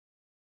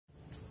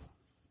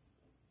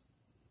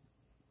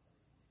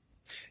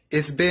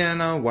It's been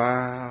a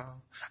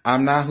while.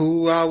 I'm not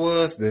who I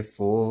was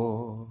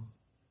before.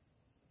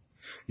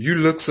 You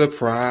look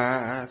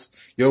surprised.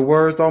 Your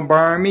words don't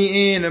burn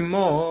me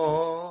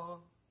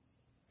anymore.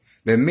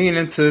 Been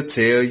meaning to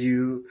tell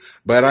you,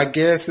 but I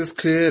guess it's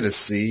clear to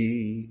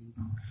see.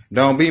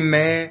 Don't be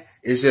mad,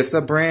 it's just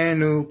a brand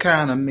new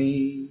kind of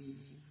me.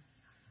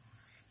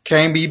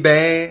 Can't be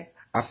bad,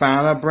 I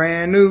found a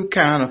brand new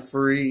kind of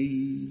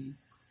free.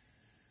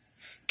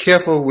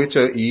 Careful with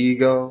your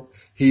ego,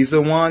 he's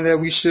the one that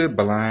we should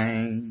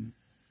blame.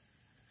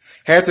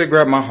 Had to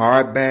grab my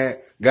heart back,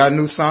 God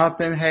knew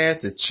something had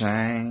to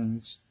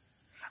change.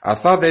 I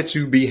thought that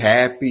you'd be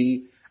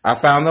happy, I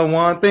found the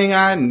one thing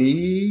I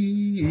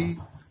need.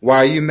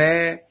 Why you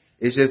mad?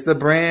 It's just a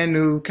brand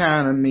new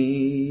kind of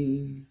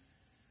me.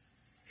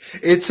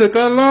 It took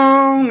a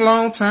long,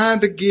 long time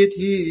to get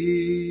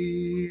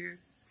here.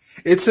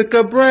 It took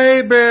a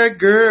brave, brave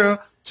girl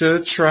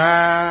to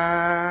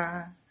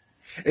try.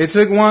 It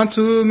took one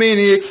too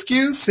many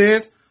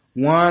excuses,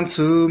 one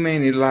too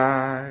many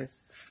lies.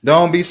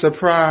 Don't be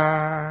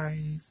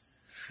surprised.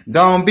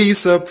 Don't be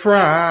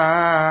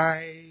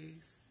surprised.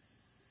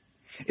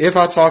 If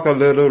I talk a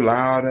little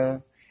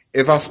louder,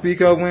 if I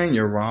speak up when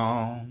you're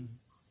wrong,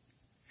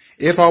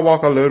 if I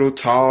walk a little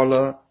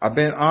taller, I've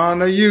been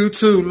under you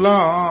too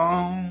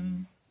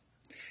long.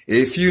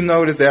 If you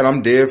notice that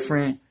I'm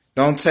different,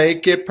 don't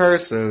take it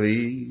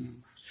personally.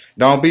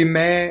 Don't be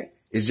mad,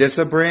 it's just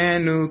a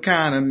brand new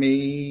kind of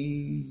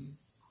me.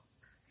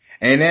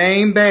 And it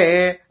ain't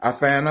bad, I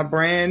found a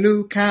brand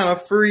new kind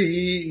of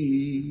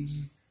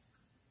free.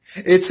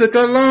 It took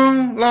a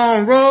long,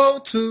 long road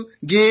to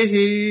get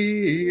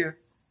here.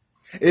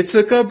 It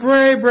took a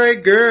brave,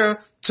 brave girl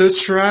to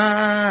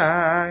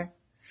try.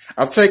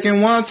 I've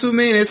taken one too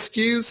many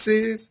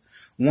excuses,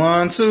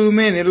 one too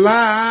many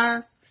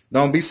lies.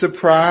 Don't be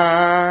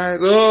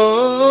surprised.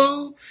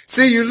 Oh,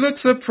 see you look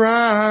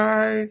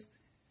surprised.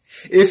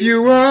 If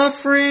you were a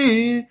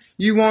friend,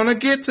 you want to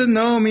get to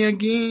know me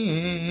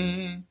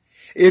again.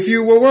 If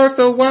you were worth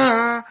a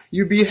while,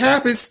 you'd be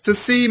happy to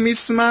see me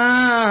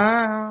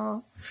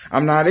smile.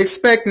 I'm not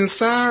expecting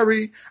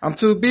sorry, I'm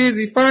too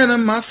busy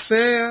finding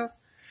myself.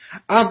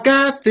 I've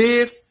got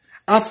this,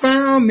 I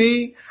found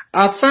me,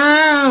 I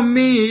found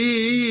me.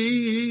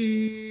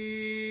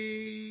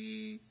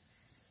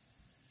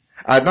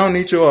 I don't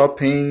need your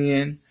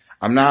opinion,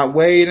 I'm not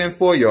waiting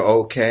for your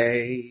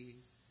okay.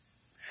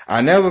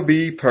 I'll never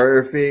be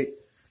perfect,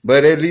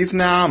 but at least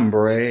now I'm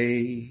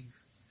brave.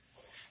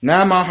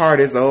 Now my heart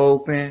is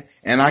open,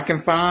 and I can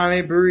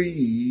finally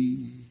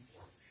breathe.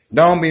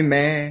 Don't be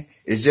mad,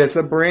 it's just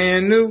a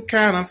brand new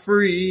kind of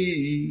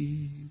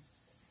free.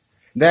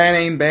 That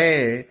ain't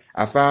bad,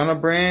 I found a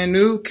brand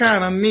new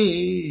kind of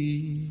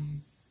me.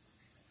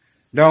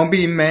 Don't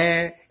be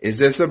mad, it's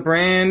just a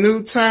brand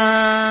new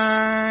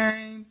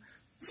time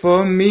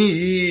for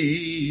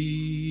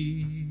me.